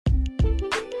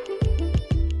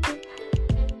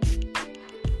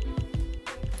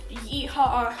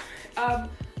Yeehaw,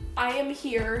 I am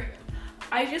here.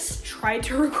 I just tried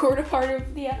to record a part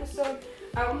of the episode.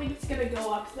 I don't think it's gonna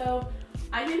go up though.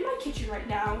 I'm in my kitchen right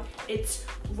now. It's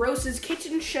Rose's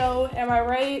kitchen show, am I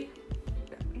right?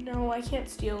 No, I can't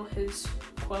steal his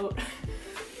quote.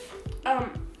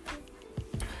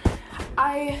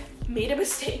 I made a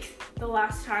mistake the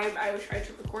last time I tried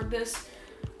to record this.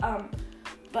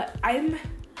 But I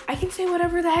can say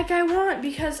whatever the heck I want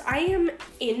because I am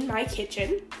in my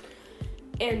kitchen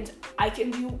and I can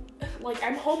do, like,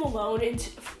 I'm home alone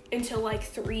until like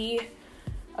 3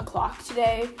 o'clock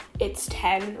today. It's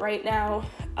 10 right now.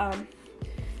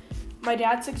 My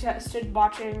dad suggested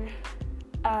watching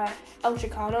El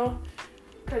Chicano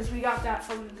because we got that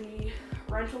from the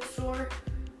rental store.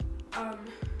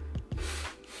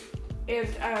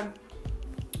 And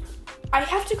I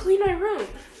have to clean my room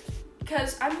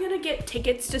because I'm gonna get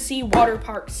tickets to see water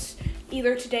parks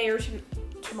either today or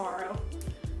tomorrow.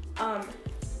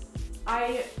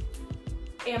 I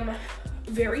am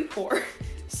very poor,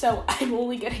 so I'm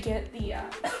only gonna get the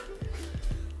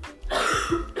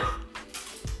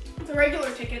the regular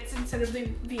tickets instead of the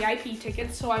VIP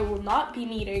tickets, so I will not be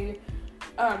meeting,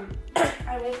 I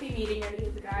won't be meeting any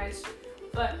of the guys,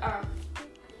 but,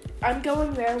 I'm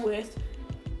going there with,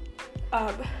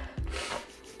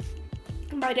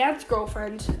 my dad's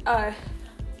girlfriend.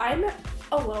 I'm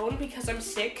alone because I'm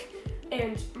sick,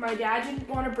 and my dad didn't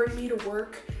want to bring me to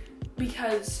work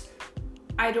because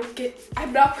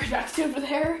I'm not productive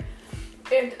there,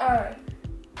 and,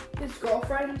 his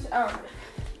girlfriend,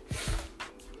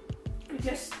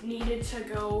 just needed to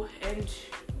go and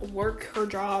work her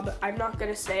job. I'm not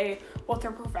gonna say what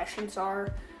their professions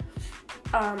are,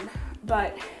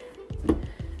 but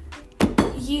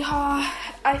yeehaw,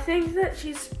 I think that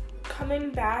she's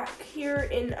coming back here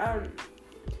in,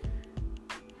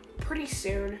 pretty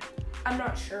soon. I'm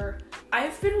not sure.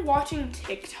 I've been watching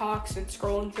TikToks and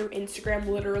scrolling through Instagram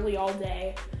literally all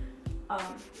day. I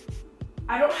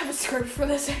don't have a script for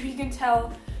this, if you can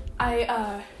tell.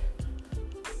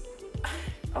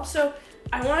 Also,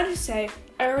 I wanted to say,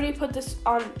 I already put this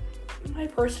on my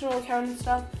personal account and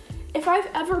stuff. If I've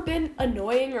ever been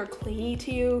annoying or clingy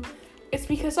to you, it's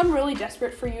because I'm really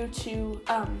desperate for you to,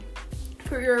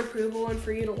 for your approval and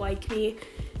for you to like me.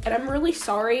 And I'm really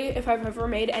sorry if I've ever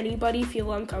made anybody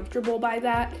feel uncomfortable by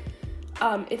that.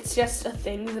 It's just a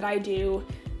thing that I do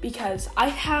because I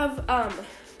have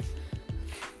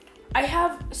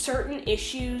certain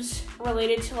issues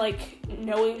related to, like,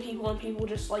 knowing people and people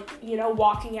just, like, you know,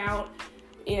 walking out.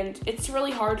 And it's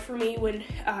really hard for me when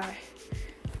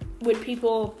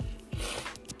people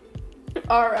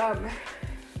are,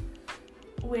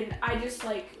 when I just,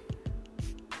 like,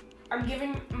 I'm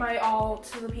giving my all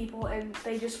to the people and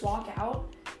they just walk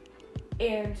out.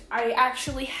 And I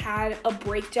actually had a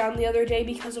breakdown the other day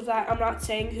because of that. I'm not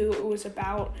saying who it was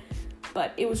about,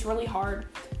 but it was really hard.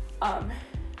 That's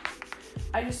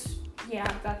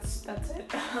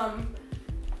it.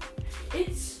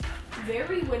 It's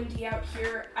very windy out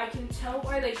here. I can tell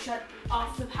why they shut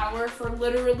off the power for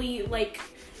literally, like,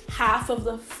 half of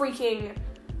the freaking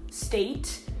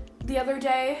state the other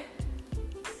day.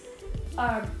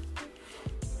 I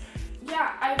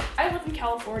live in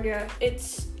California.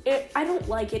 I don't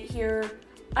like it here.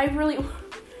 I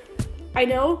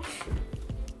know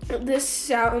this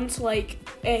sounds like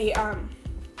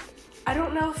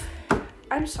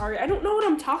I'm sorry, I don't know what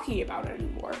I'm talking about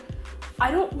anymore.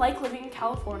 I don't like living in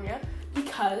California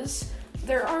because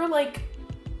there are, like,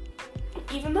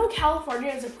 even though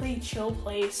California is a pretty chill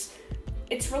place,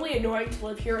 it's really annoying to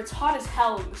live here. It's hot as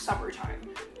hell in the summertime.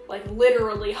 Like,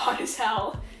 literally hot as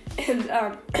hell. And,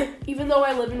 even though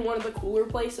I live in one of the cooler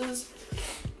places,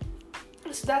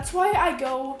 so that's why I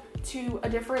go to a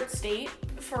different state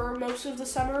for most of the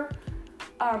summer,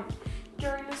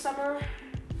 during the summer.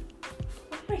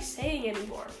 What am I saying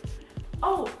anymore?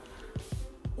 Oh,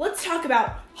 let's talk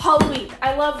about Halloween.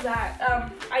 I love that.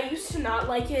 I used to not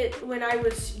like it when I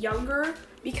was younger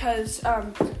because, I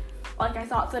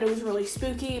thought that it was really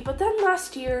spooky. But then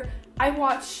last year, I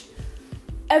watched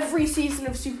every season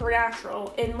of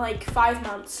Supernatural in, 5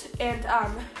 months. And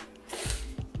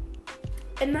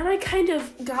then I kind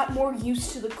of got more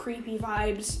used to the creepy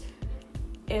vibes.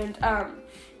 And,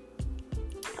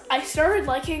 I started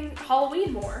liking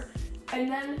Halloween more. And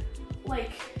then,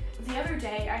 the other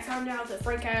day, I found out that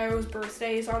Frank Iroh's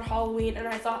birthday is on Halloween, and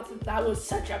I thought that was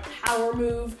such a power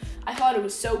move. I thought it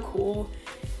was so cool.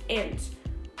 And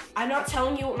I'm not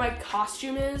telling you what my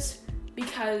costume is,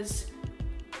 because,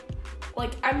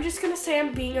 I'm just gonna say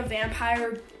I'm being a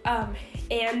vampire,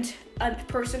 and a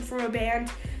person from a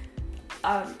band.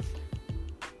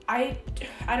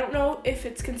 I don't know if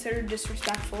it's considered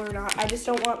disrespectful or not. I just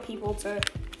don't want people to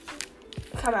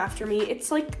come after me. It's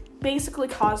like basically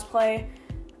cosplay,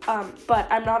 but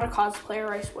I'm not a cosplayer,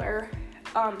 I swear.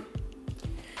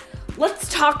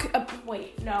 Let's talk.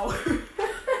 Wait, no.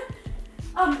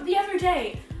 The other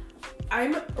day,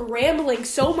 I'm rambling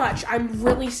so much.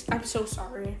 I'm so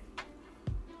sorry.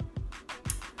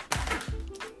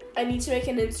 I need to make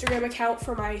an Instagram account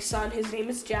for my son. His name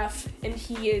is Jeff, and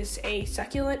he is a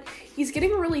succulent. He's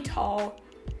getting really tall,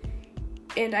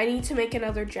 and I need to make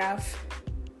another Jeff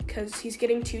because he's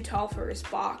getting too tall for his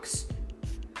box.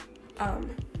 I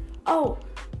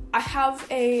have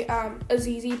a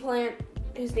ZZ plant.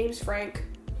 His name's Frank.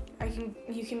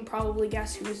 You can probably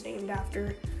guess who he's named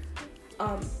after.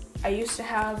 I used to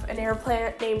have an air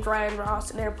plant named Ryan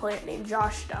Ross, an air plant named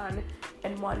Josh Dunn,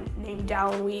 and one named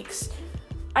Dallin Weeks.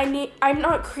 I'm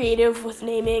not creative with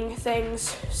naming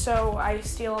things, so I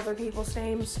steal other people's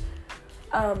names.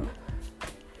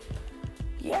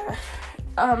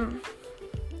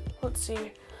 Let's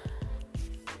see.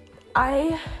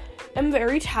 I am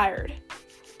very tired.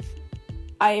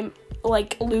 I'm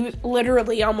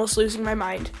literally almost losing my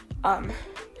mind.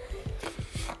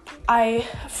 I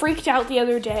freaked out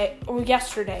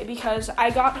yesterday because I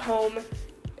got home.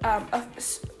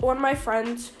 One of my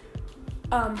friends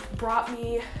brought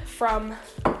me from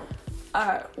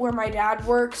where my dad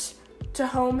works to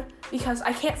home because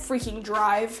I can't freaking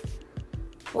drive.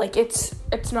 Like, it's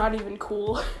not even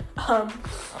cool.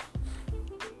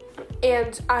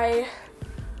 And I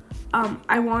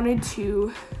wanted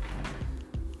to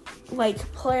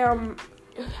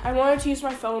I wanted to use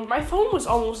my phone. My phone was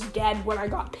almost dead when I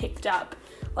got picked up.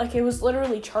 Like, it was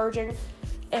literally charging,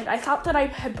 and I thought that I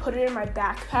had put it in my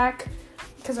backpack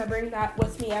because I bring that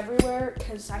with me everywhere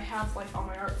because I have all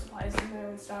my art supplies in there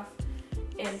and stuff.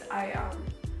 And I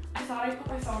thought I put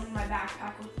my phone in my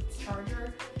backpack with its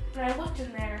charger, and I looked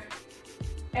in there,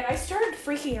 and I started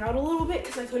freaking out a little bit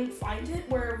because I couldn't find it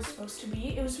where it was supposed to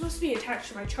be. It was supposed to be attached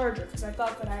to my charger because I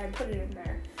thought that I had put it in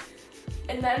there.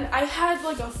 And then I had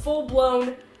a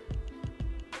full-blown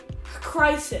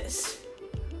crisis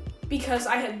because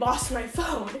I had lost my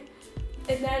phone.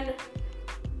 And then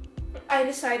I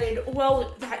decided,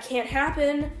 well, that can't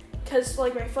happen because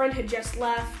my friend had just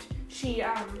left. She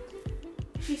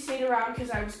stayed around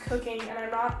because I was cooking, and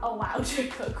I'm not allowed to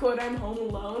cook when I'm home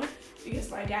alone because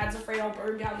my dad's afraid I'll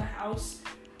burn down the house.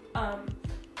 And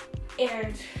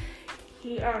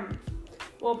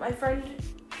my friend,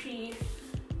 she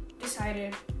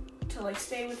decided to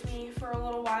stay with me for a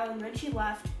little while, and then she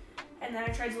left, and then I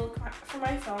tried to look for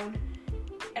my phone,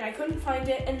 and I couldn't find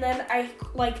it, and then I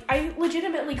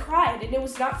legitimately cried, and it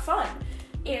was not fun.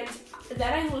 And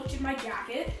then I looked in my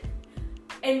jacket,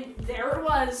 and there it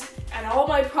was, and all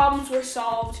my problems were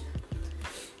solved,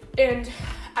 and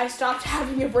I stopped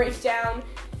having a breakdown,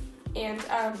 and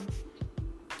that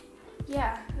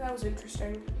was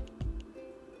interesting.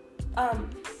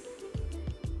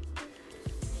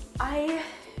 I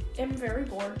am very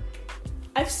bored.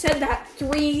 I've said that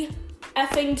 3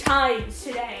 effing times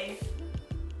today.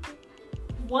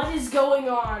 What is going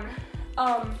on?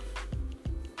 I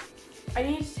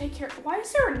need to take care. Why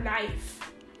is there a knife?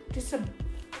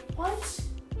 What?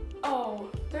 Oh,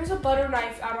 there's a butter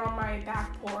knife out on my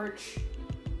back porch.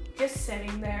 Just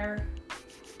sitting there.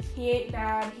 He ain't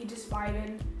bad. He just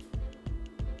vibin'.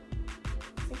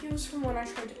 I think it was from when I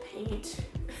tried to paint.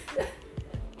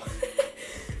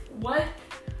 What?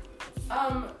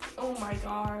 Oh my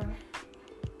god.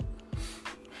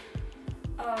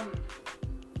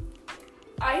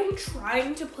 I'm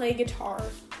trying to play guitar.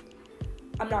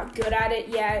 I'm not good at it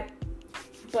yet,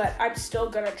 but I'm still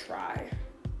gonna try.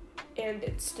 And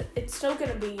it's still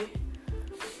gonna be.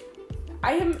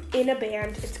 I am in a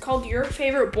band. It's called Your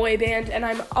Favorite Boy Band, and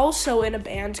I'm also in a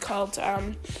band called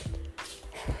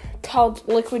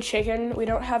Liquid Chicken. We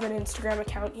don't have an Instagram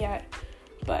account yet,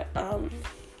 but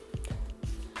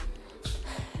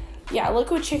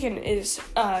Liquid Chicken is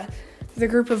the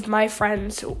group of my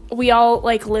friends. We all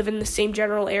live in the same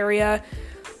general area,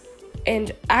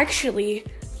 and actually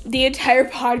the entire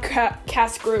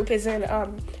podcast group is in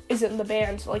the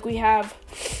band.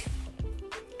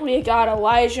 We got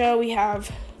Elijah, we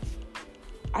have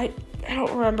I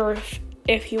don't remember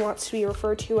if he wants to be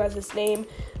referred to as his name,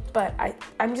 but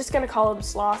I'm just gonna call him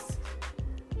Sloth.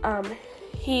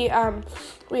 We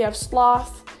have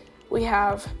Sloth, we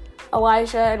have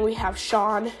Elijah, and we have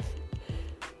Sean.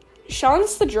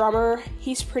 Sean's the drummer.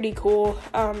 He's pretty cool.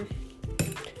 I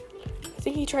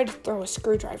think he tried to throw a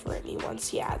screwdriver at me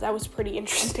once. Yeah, that was pretty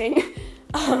interesting.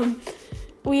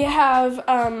 We have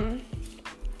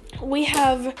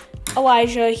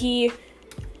Elijah. He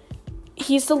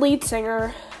he's the lead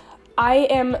singer. I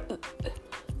am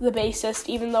the bassist,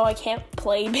 even though I can't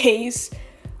play bass.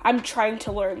 I'm trying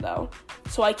to learn, though,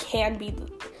 so I can be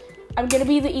I'm gonna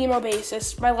be the emo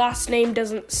bassist. My last name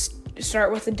doesn't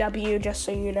start with a W, just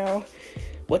so you know,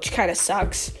 which kind of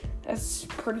sucks. That's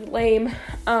pretty lame.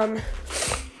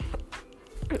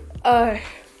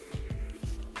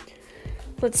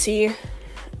 Let's see.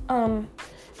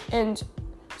 And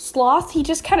Sloth, he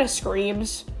just kind of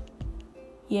screams.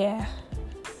 Yeah.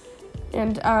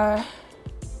 And,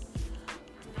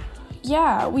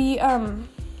 yeah, we,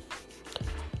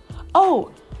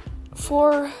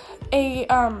 for a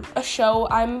show,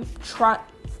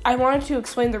 I wanted to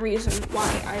explain the reason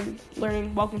why I'm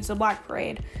learning Welcome to the Black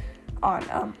Parade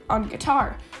on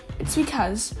guitar. It's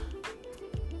because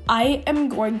I am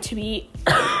going to be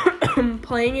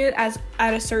playing it at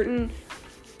a certain,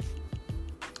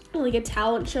 like, a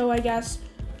talent show, I guess,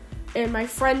 and my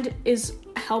friend is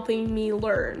helping me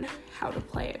learn how to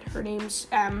play it. Her name's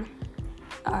M.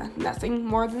 Nothing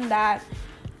more than that.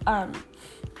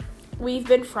 We've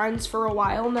been friends for a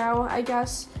while now, I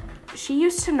guess. She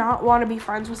used to not want to be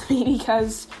friends with me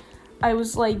because I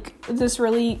was, like, this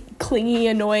really clingy,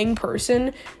 annoying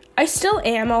person. I still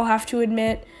am, I'll have to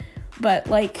admit, but,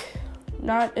 like,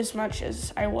 not as much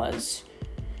as I was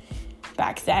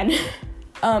back then.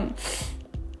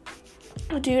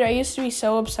 Dude, I used to be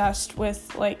so obsessed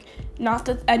with, like, not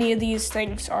that any of these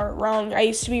things are wrong. I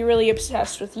used to be really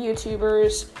obsessed with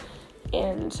YouTubers,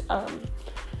 and,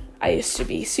 I used to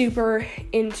be super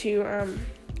into,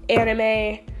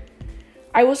 anime.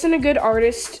 I wasn't a good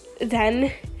artist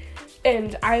then,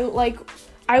 and I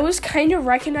was kind of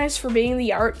recognized for being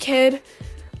the art kid,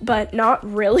 but not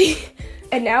really.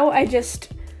 And now I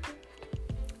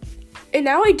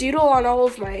doodle on all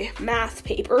of my math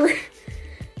paper,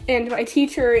 and my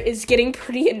teacher is getting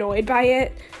pretty annoyed by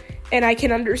it, and I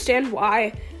can understand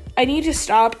why. I need to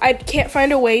stop. I can't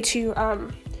find a way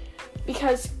to,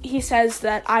 because he says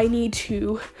that I need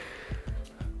to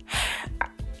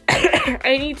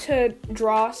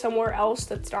draw somewhere else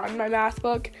that's not in my math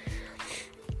book.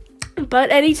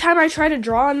 But anytime I try to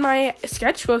draw in my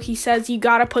sketchbook, he says, you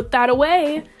gotta put that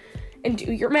away and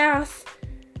do your math.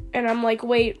 And I'm like,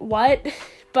 wait, what?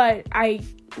 But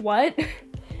what?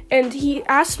 And he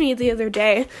asked me the other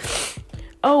day,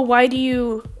 oh, why do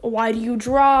you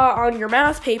draw on your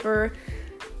math paper?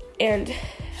 And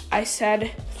I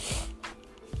said,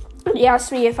 he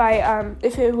asked me if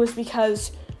it was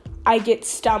because I get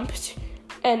stumped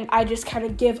and I just kind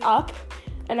of give up.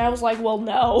 And I was like, well,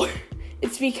 no.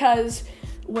 It's because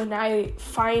when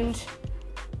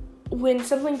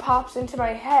something pops into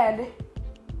my head,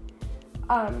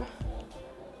 and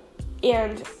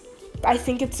I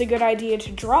think it's a good idea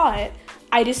to draw it,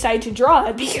 I decide to draw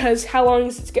it, because how long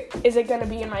is it going to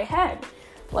be in my head?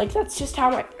 Like, that's just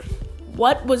how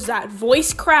what was that,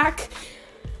 voice crack?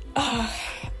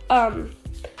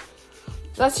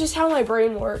 That's just how my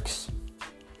brain works.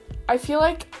 I feel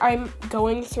like I'm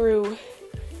going through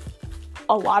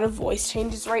a lot of voice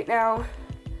changes right now,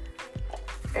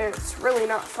 and it's really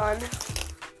not fun.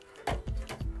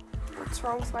 What's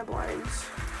wrong with my blinds?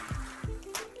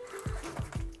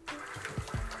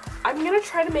 I'm gonna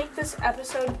try to make this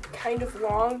episode kind of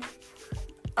long,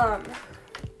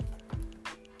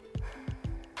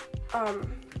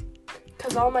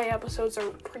 because all my episodes are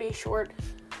pretty short.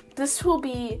 This will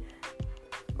be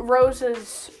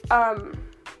Rose's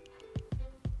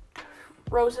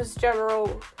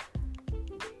general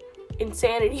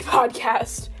insanity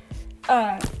podcast.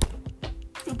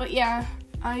 But yeah,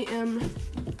 I am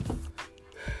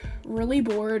really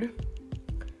bored.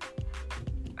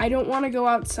 I don't want to go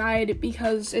outside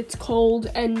because it's cold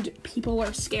and people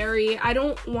are scary. I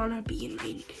don't want to be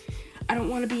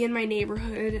in my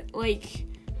neighborhood. Like,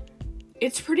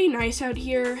 it's pretty nice out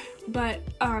here, but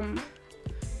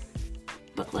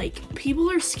like,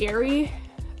 people are scary.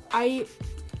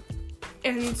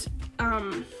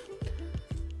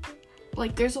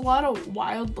 Like, there's a lot of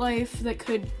wildlife that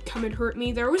could come and hurt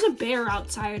me. There was a bear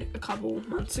outside a couple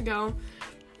months ago,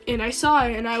 and I saw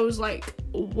it, and I was like,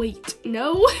 wait,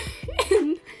 no?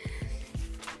 And,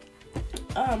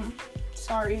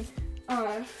 sorry.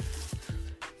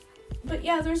 But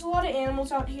yeah, there's a lot of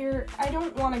animals out here. I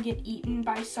don't want to get eaten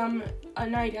by some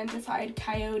unidentified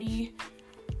coyote,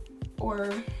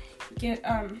 or get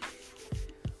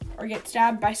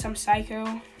stabbed by some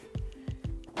psycho.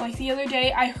 Like, the other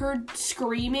day, I heard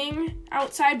screaming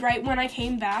outside right when I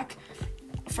came back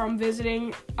from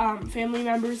visiting family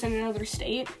members in another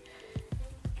state.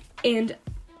 And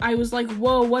I was like,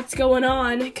 whoa, what's going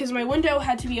on? Because my window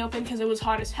had to be open because it was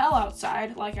hot as hell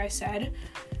outside, like I said.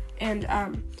 And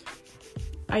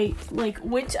I, like,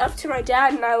 went up to my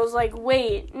dad and I was like,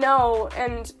 wait, no.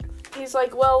 And he's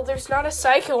like, well, there's not a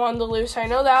psycho on the loose. I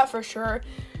know that for sure.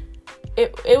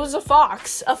 It was a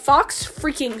fox. A fox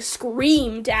freaking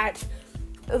screamed at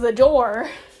the door.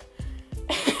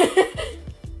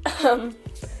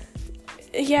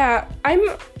 Yeah, I'm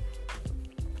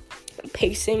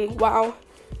pacing. Wow.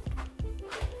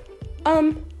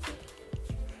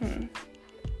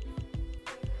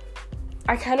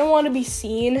 I kind of want to be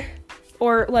seen,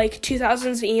 or like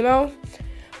 2000s emo,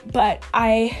 but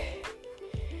I'm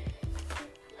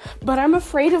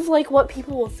afraid of like what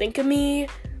people will think of me,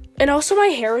 and also my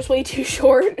hair is way too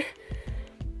short.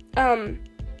 I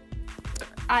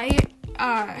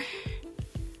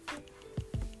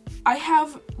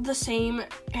have the same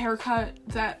haircut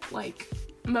that like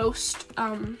most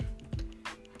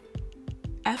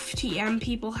FTM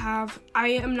people have.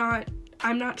 I'm not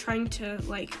trying to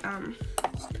like I'm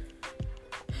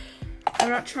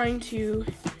not trying to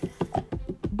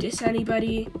diss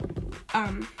anybody.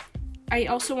 I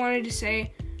also wanted to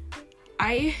say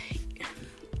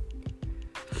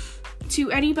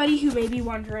to anybody who may be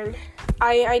wondering,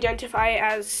 I identify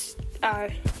as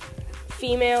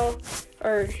female,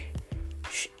 or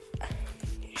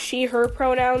she, her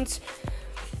pronouns,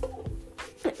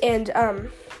 and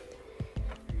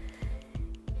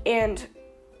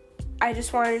I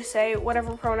just wanted to say,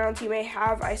 whatever pronouns you may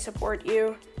have, I support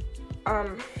you.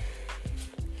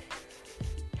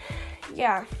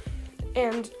 Yeah,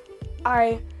 and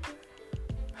I'm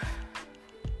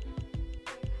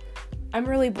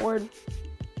really bored.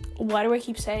 Why do I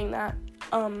keep saying that?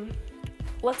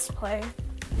 Let's play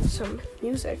some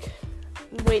music.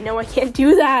 Wait, no, I can't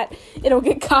do that. It'll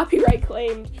get copyright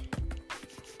claimed.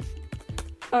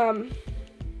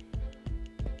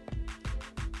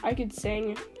 I could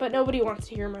sing, but nobody wants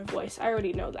to hear my voice. I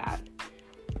already know that.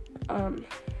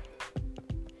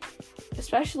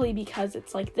 Especially because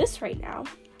it's like this right now.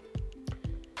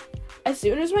 As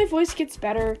soon as my voice gets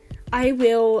better, I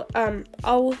will,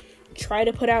 I'll try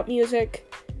to put out music.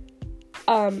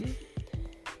 But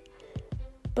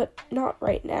not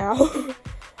right now.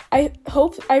 I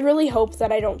really hope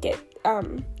that I don't get,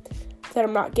 that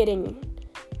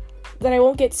I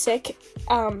won't get sick,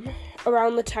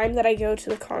 around the time that I go to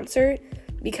the concert,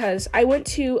 because I went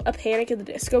to a Panic at the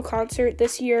Disco concert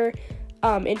this year,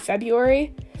 in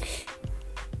February,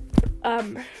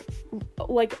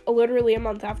 like literally a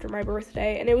month after my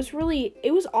birthday, and it was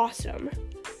awesome.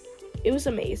 It was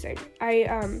amazing.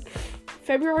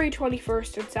 February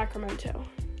 21st in Sacramento.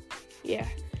 Yeah.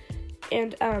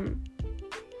 And,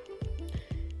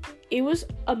 it was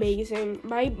amazing.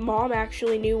 My mom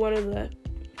actually knew one of the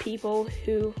people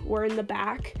who were in the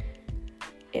back,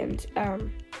 and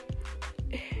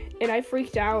I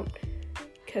freaked out,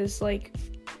 because, like,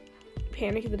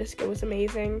 Panic at the Disco was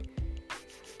amazing.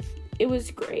 It was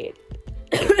great.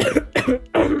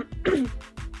 I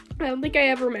don't think I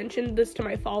ever mentioned this to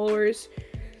my followers,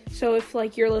 so if,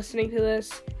 like, you're listening to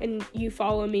this and you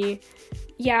follow me,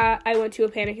 yeah, I went to a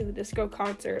Panic at the Disco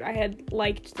concert. I had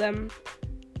liked them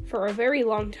for a very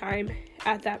long time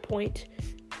at that point,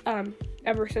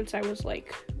 ever since I was,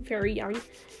 like, very young.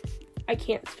 I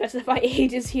can't specify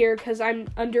ages here, because I'm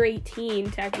under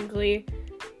 18, technically.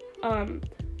 But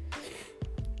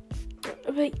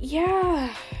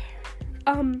yeah,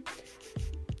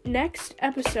 next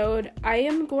episode, I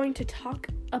am going to talk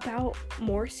about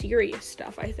more serious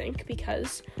stuff, I think,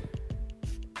 because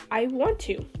I want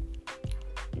to.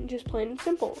 Just plain and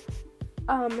simple.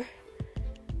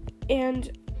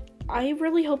 And I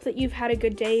really hope that you've had a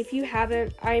good day. If you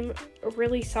haven't, I'm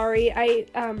really sorry. I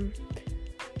am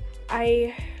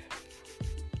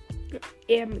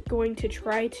going to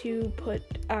try to put,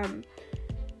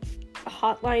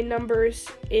 hotline numbers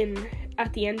in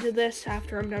at the end of this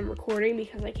after I'm done recording,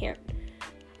 because I can't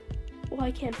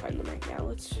find them right now.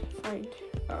 Let's find,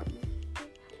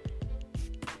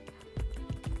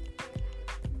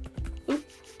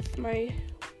 my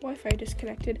Wi-Fi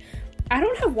disconnected. I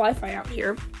don't have Wi-Fi out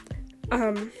here.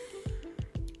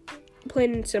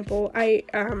 Plain and simple.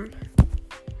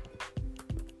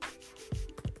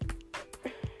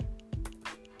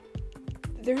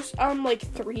 There's, like,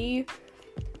 three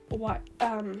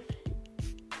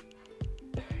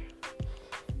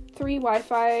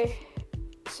Wi-Fi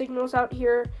signals out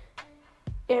here,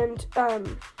 and,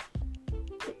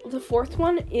 the fourth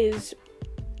one is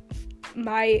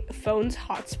my phone's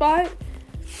hotspot,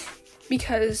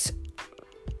 because,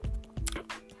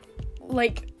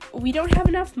 like, we don't have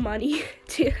enough money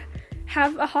to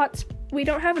have we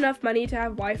don't have enough money to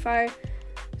have Wi-Fi,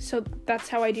 so that's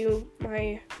how I do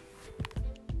my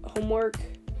homework,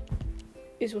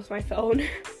 is with my phone.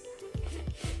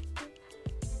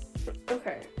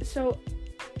 Okay, so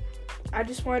I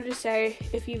just wanted to say,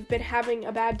 if you've been having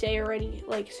a bad day or any,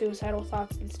 like, suicidal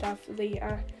thoughts and stuff, the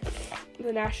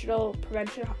National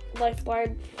Prevention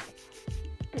Lifeline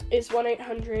is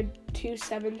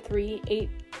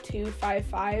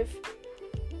 1-800-273-8255,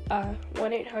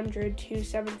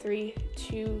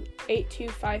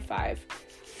 1-800-273-8255,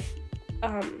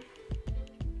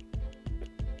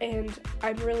 and I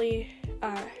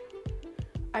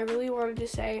really wanted to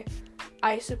say,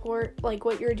 I support, like,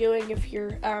 what you're doing if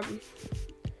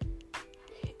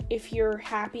you're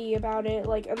happy about it,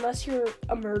 like, unless you're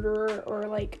a murderer or,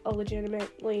 like, a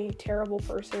legitimately terrible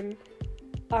person,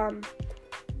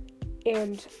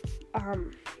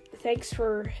 thanks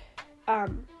for, I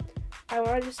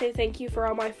wanted to say thank you for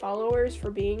all my followers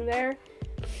for being there,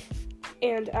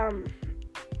 and,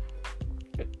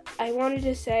 I wanted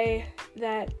to say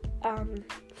that,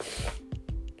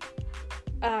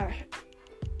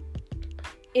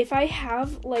 if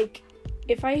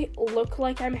I look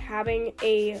like I'm having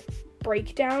a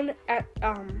breakdown at,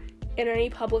 in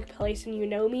any public place and you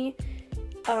know me,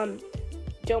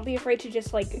 don't be afraid to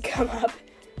just, like, come up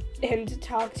and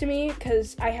talk to me,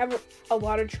 because I have a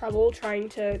lot of trouble trying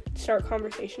to start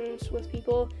conversations with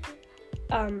people.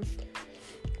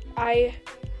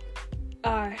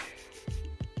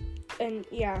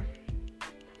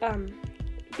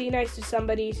 Be nice to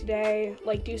somebody today,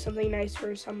 like, do something nice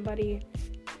for somebody,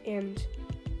 and,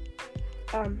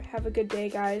 have a good day,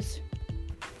 guys.